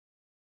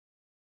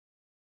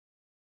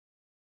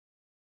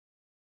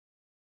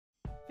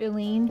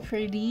Feeling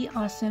pretty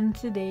awesome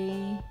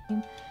today.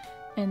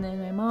 And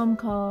then my mom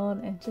called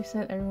and she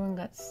said everyone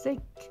got sick.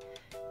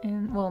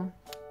 And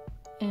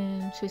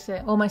she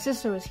said, my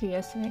sister was here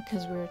yesterday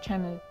because we were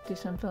trying to do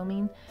some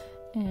filming.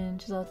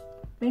 And she's like,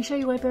 make sure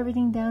you wipe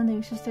everything down that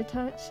your sister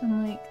touched.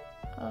 I'm like,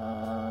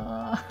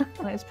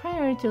 it's probably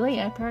already too late.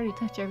 I've already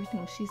touched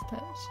everything she's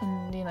touched.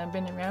 And, I've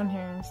been around her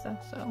and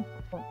stuff, so.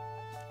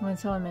 When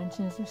someone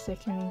mentions they're sick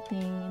or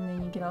anything, and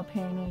then you get all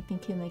paranoid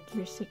thinking like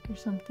you're sick or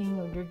something,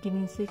 or you're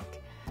getting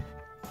sick.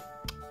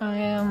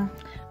 I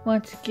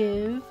want to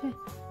give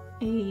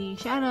a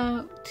shout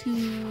out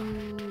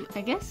to,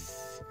 I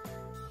guess,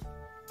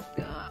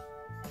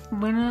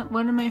 one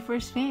of my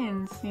first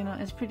fans.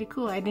 It's pretty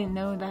cool. I didn't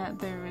know that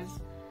there was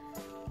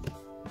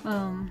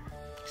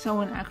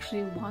someone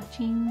actually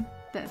watching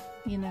that,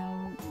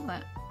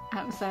 like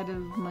outside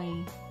of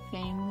my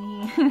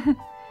family.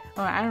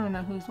 Or I don't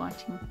know who's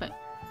watching, but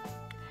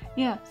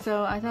yeah,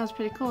 so I thought it was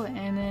pretty cool.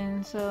 And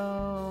then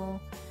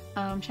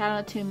shout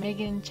out to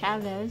Megan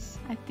Chavez.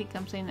 I think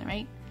I'm saying that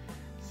right.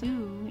 So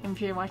if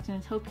you're watching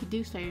this, hope you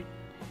do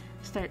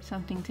start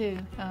something too.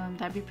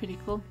 That'd be pretty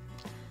cool.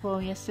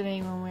 Well,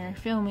 yesterday when we were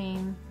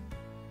filming,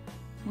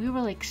 we were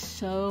like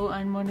so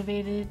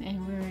unmotivated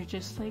and we were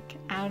just like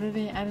out of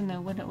it. I don't know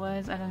what it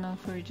was. I don't know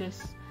if we were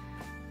just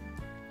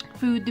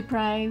food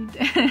deprived,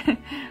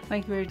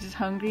 like we were just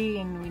hungry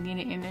and we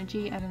needed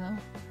energy. I don't know.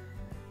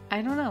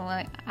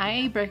 Like I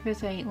ate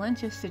breakfast, I ate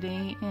lunch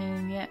yesterday,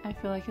 and yet I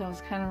feel like it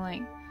was kind of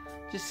like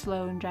just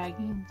slow and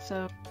dragging.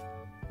 So,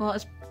 well,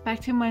 it's back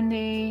to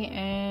Monday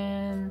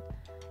and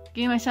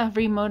getting myself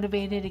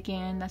remotivated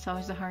again. That's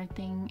always the hard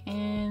thing,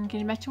 and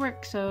getting back to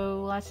work.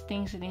 So lots of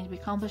things that need to be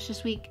accomplished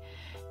this week,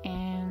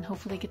 and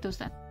hopefully get those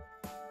done.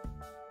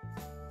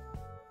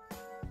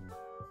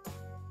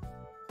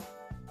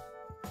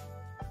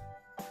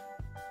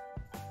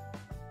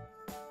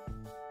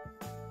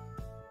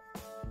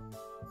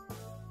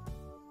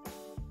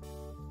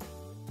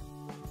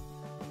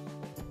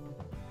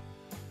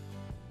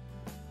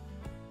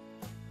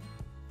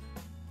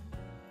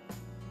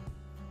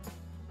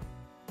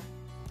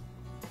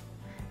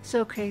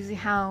 So crazy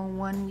how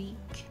 1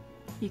 week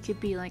you could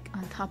be like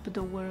on top of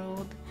the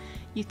world,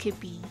 you could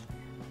be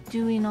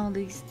doing all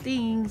these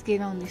things,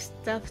 getting all this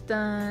stuff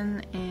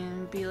done,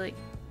 and be like,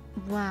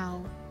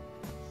 wow,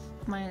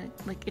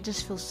 it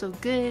just feels so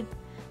good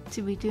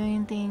to be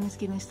doing things,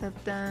 getting stuff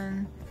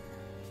done,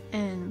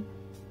 and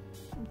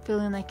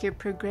feeling like you're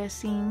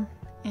progressing,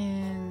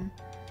 and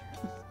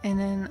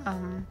then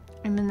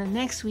the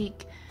next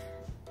week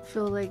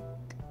feel like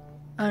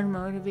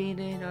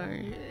unmotivated, or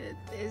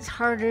it's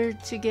harder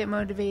to get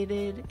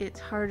motivated, it's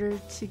harder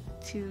to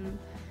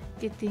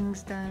get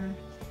things done.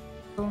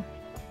 So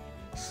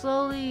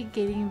slowly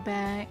getting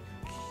back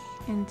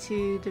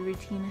into the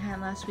routine I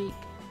had last week,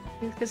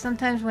 because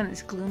sometimes when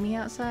it's gloomy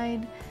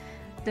outside,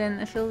 then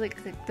I feel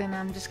like then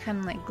I'm just kind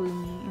of like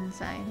gloomy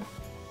inside.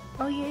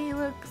 Oh yay,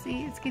 look,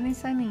 see, it's getting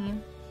sunny,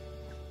 and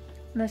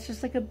that's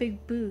just like a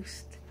big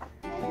boost.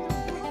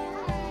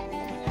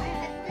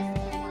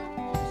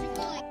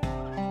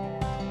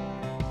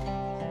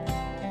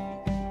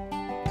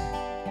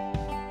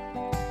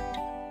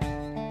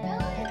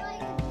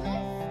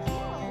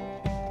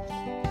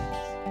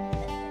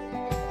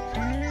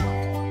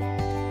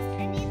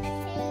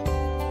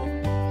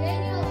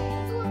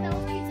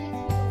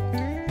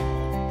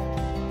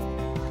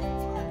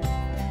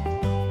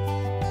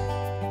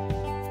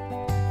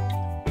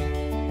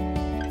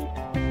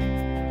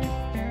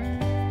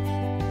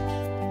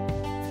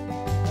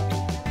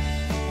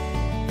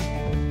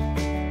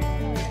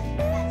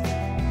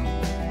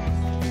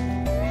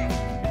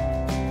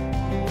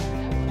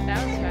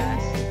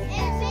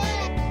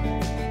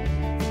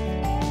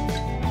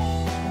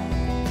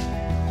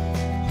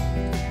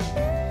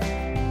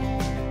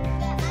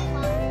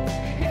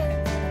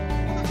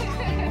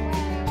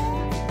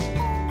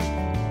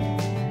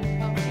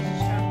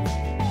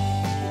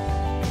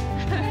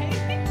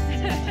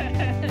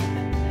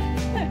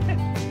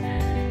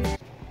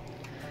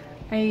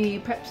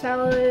 I prepped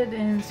salad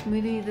and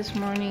smoothie this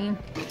morning.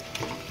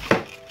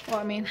 Well,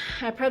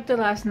 I prepped it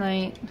last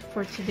night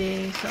for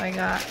today, so I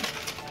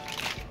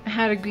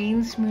had a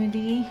green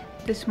smoothie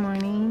this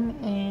morning,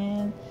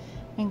 and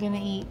I'm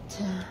gonna eat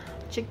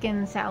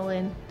chicken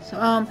salad.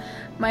 So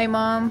my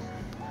mom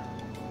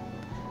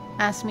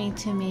asked me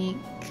to make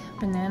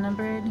banana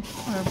bread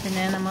or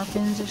banana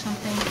muffins or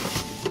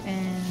something,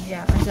 and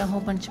yeah, I got a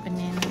whole bunch of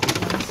bananas,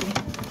 honestly.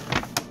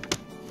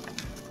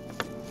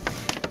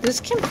 This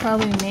can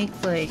probably make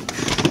like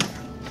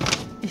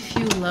a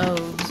few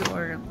loaves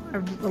or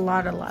a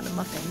lot of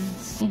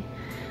muffins.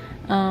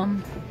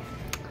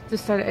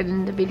 Just started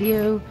editing the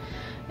video,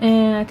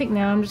 and I think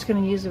now I'm just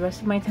gonna use the rest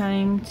of my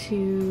time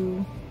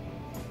to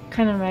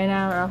kind of write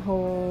out a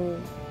whole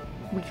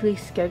weekly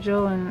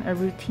schedule and a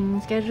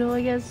routine schedule,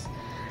 I guess.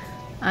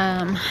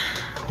 I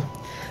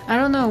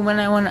don't know when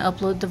I want to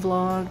upload the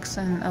vlogs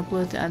and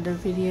upload the other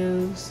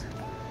videos.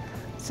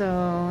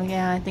 So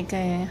yeah, I think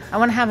I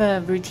want to have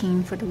a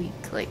routine for the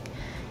week, like,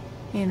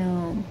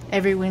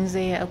 every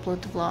Wednesday I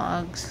upload the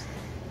vlogs,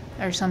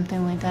 or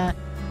something like that.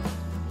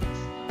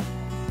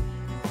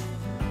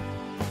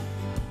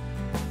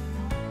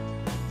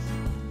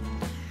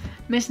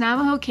 Miss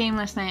Navajo came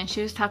last night and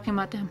she was talking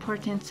about the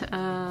importance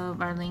of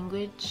our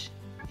language,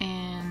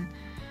 and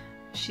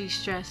she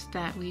stressed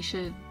that we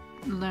should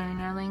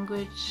learn our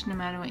language no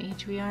matter what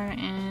age we are.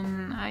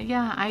 And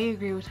yeah, I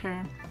agree with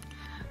her.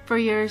 For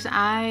years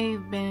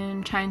I've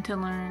been trying to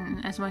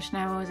learn as much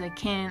Navajo as I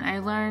can. I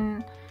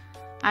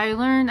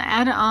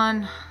added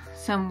on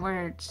some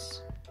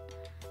words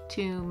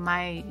to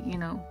my,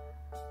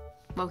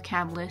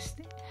 vocab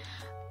list,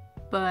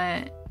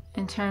 but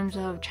in terms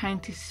of trying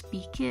to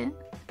speak it,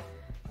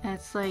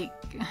 that's like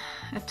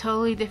a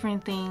totally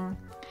different thing.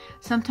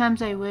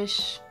 Sometimes I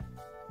wish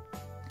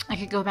I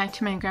could go back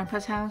to my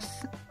grandpa's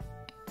house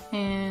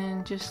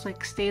and just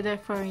like stay there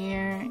for a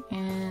year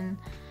and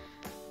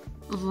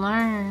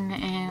learn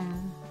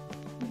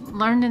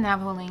the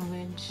Navajo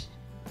language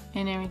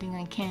and everything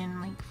I can,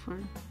 like for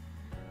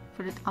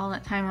all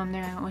that time I'm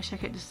there. I wish I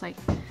could just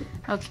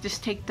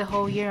just take the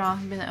whole year off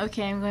and be like,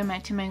 okay, I'm going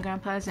back to my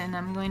grandpa's and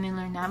I'm going to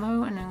learn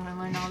Navajo and I'm going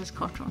to learn all this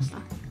cultural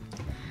stuff.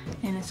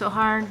 And it's so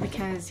hard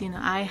because,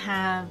 I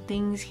have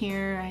things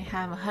here. I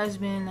have a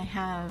husband, I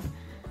have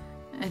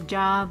a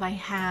job, I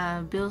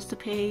have bills to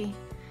pay.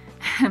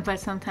 But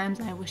sometimes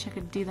I wish I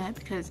could do that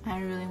because I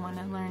really want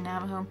to learn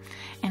Navajo.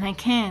 And I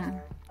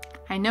can.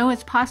 I know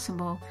it's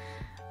possible,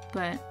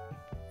 but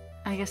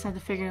I guess I have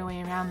to figure a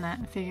way around that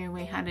and figure a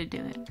way how to do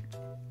it.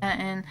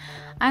 And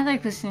I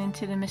like listening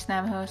to the Miss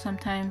Navajo.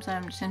 Sometimes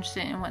I'm just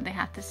interested in what they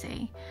have to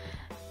say.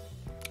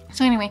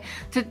 So anyway,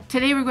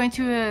 today we're going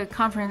to a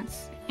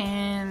conference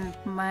and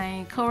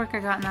my coworker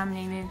got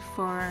nominated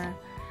for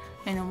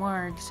an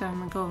award, so I'm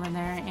gonna go over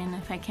there, and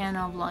if I can,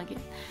 I'll vlog it.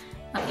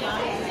 Oh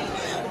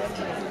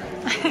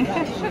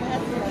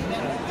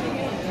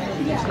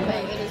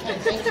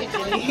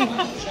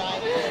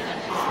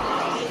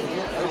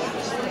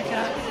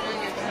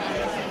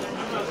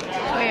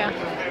yeah.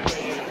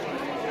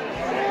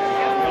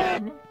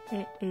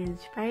 It is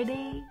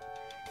Friday,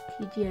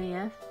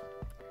 TGIF,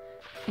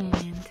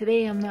 and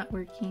today I'm not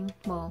working.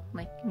 Well,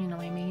 my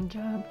main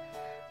job.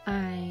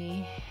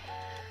 I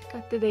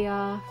got the day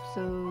off,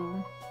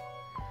 so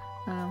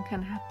I'm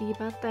kind of happy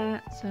about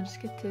that. So I just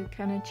get to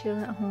kind of chill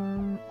at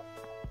home.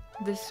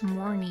 This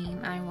morning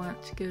I want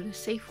to go to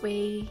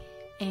Safeway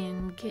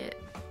and get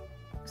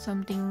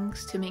some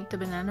things to make the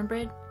banana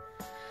bread.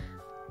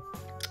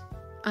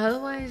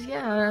 Otherwise,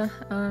 yeah,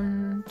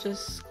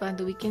 just glad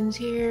the weekend's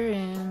here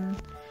and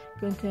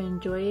going to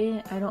enjoy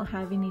it. I don't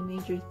have any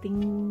major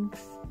things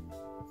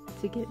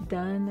to get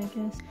done, I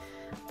guess.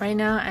 Right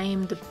now I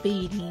am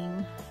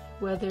debating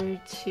whether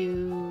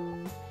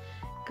to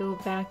go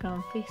back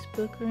on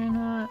Facebook or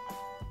not.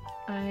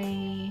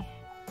 I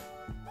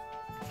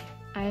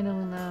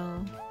don't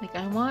know. Like,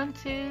 I want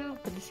to,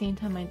 but at the same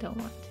time I don't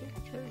want to,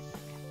 because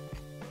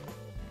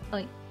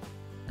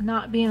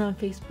not being on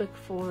Facebook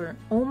for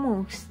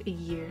almost a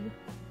year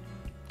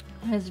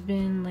has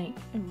been like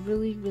a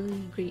really,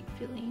 really great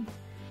feeling.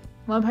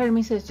 One part of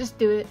me says, just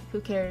do it,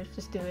 who cares,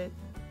 just do it,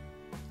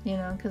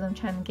 because I'm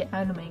trying to get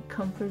out of my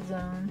comfort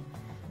zone.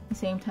 At the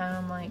same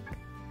time, I'm like,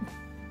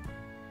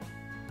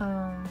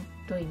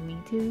 do I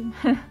need to?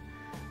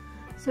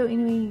 So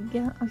anyway,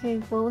 yeah,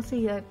 okay, well, we'll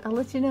see. I'll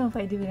let you know if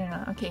I do it or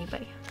not. Okay,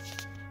 bye.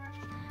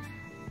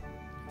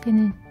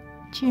 Gonna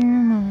cheer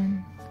him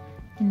on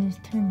in his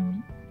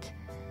tournament.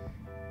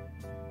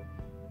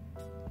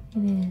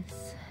 It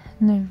is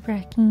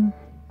nerve-wracking.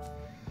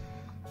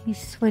 He's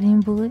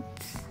sweating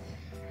bullets.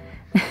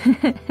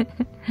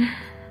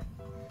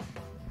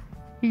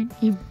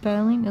 You're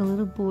battling a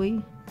little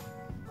boy.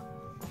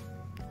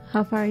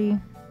 How far are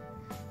you?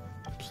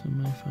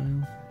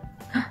 Semi-final.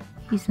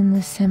 He's in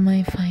the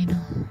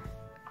semi-final.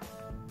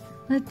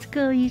 Let's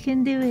go, you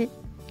can do it.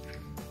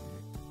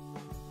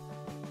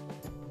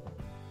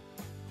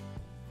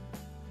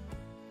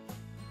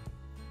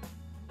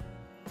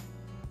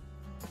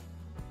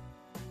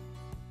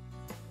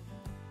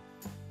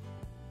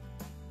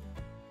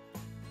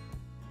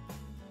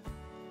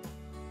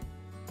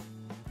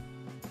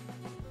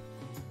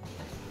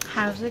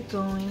 How's it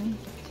going?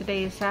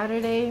 Today is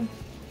Saturday,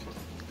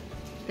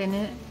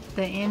 then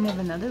the end of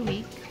another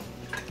week.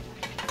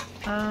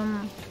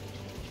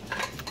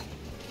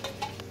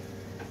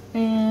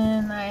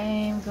 And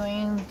I'm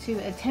going to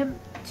attempt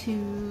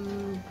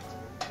to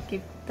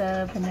get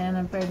the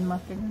banana bread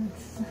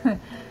muffins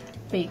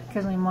baked,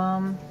 because I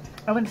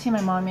went to see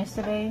my mom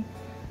yesterday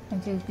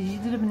and she goes, did you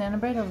do the banana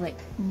bread? I was like,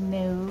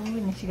 no,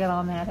 and then she got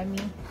all mad at me.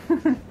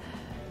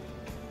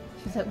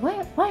 She's like,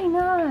 what? Why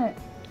not?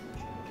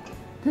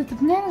 The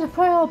bananas are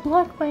probably all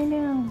blocked by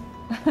now.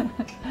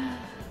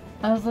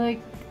 I was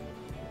like,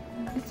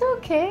 it's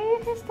okay,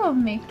 I can still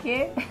make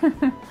it.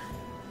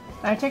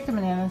 I checked the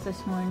bananas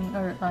this morning,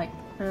 or like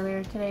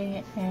earlier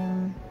today,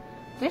 and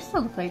they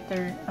still look like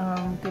they're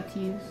good to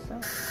use. So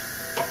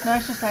no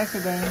exercise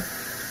today.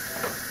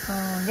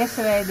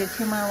 Yesterday I did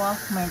 2-mile walk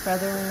with my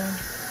brother,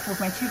 with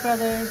my 2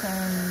 brothers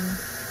and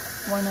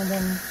one of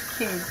them's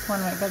kids, one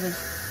of my brothers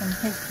and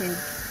his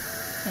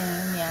kids,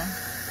 and yeah,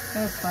 It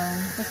was fun.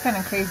 It's kind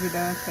of crazy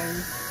though,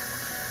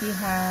 because he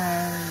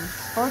has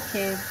 4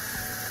 kids,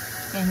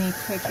 and he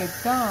took a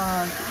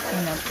dog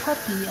and a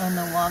puppy on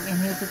the walk, and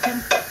he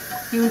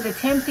was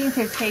attempting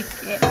to take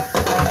it by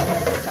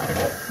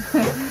himself.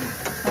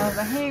 I was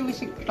like, hey, we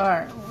should,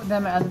 or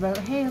then my other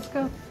brother, hey, let's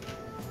go.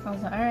 I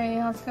was like, alright,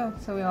 yeah, let's go.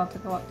 So we all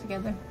took a walk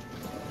together.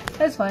 It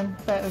was fun,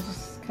 but it was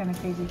just kind of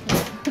crazy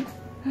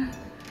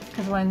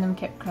because one of them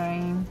kept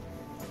crying.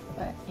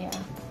 But yeah.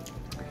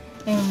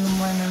 And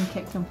one of them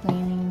kept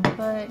complaining.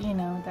 But you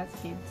know, that's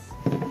kids.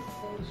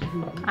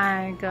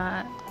 I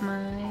got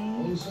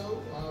my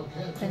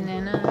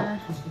banana.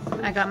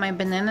 I got my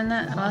banana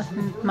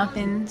nut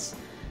muffins.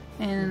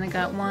 And I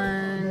got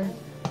one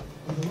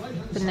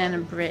banana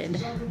bread.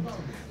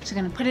 So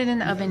I'm gonna put it in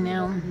the oven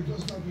now.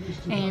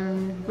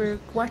 And we're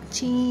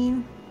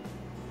watching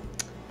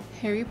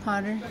Harry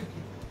Potter.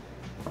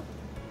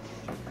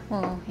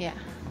 Well, yeah.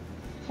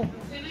 Oh,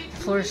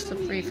 floor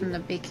slippery from the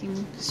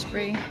baking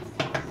spray.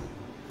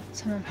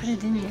 So I'm gonna put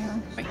it in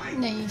there. Right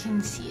now you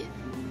can see it.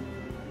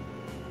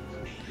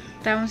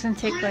 That one's gonna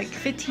take like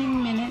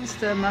 15 minutes,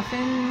 the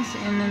muffins,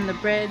 and then the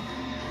bread,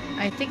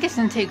 I think it's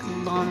gonna take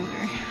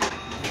longer.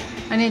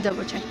 I need to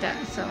double check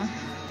that, so.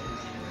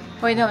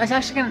 Wait, no, it's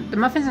actually gonna, the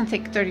muffin's gonna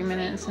take 30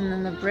 minutes, and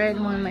then the bread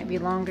one might be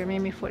longer,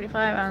 maybe 45,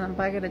 I don't know,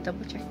 but I gotta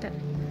double check that.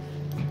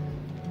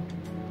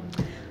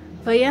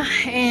 But yeah,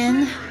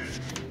 and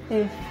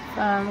if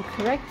I'm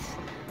correct,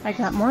 I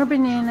got more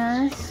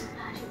bananas,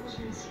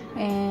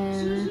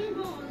 and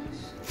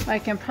I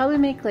can probably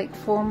make like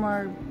 4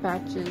 more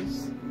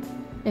batches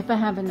if I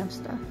have enough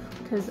stuff,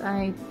 because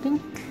I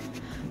think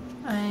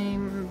I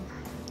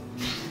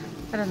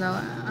don't know,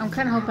 I'm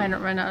kind of hoping I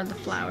don't run out of the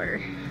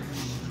flour.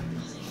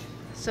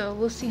 So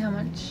we'll see how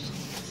much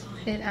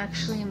it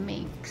actually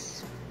makes.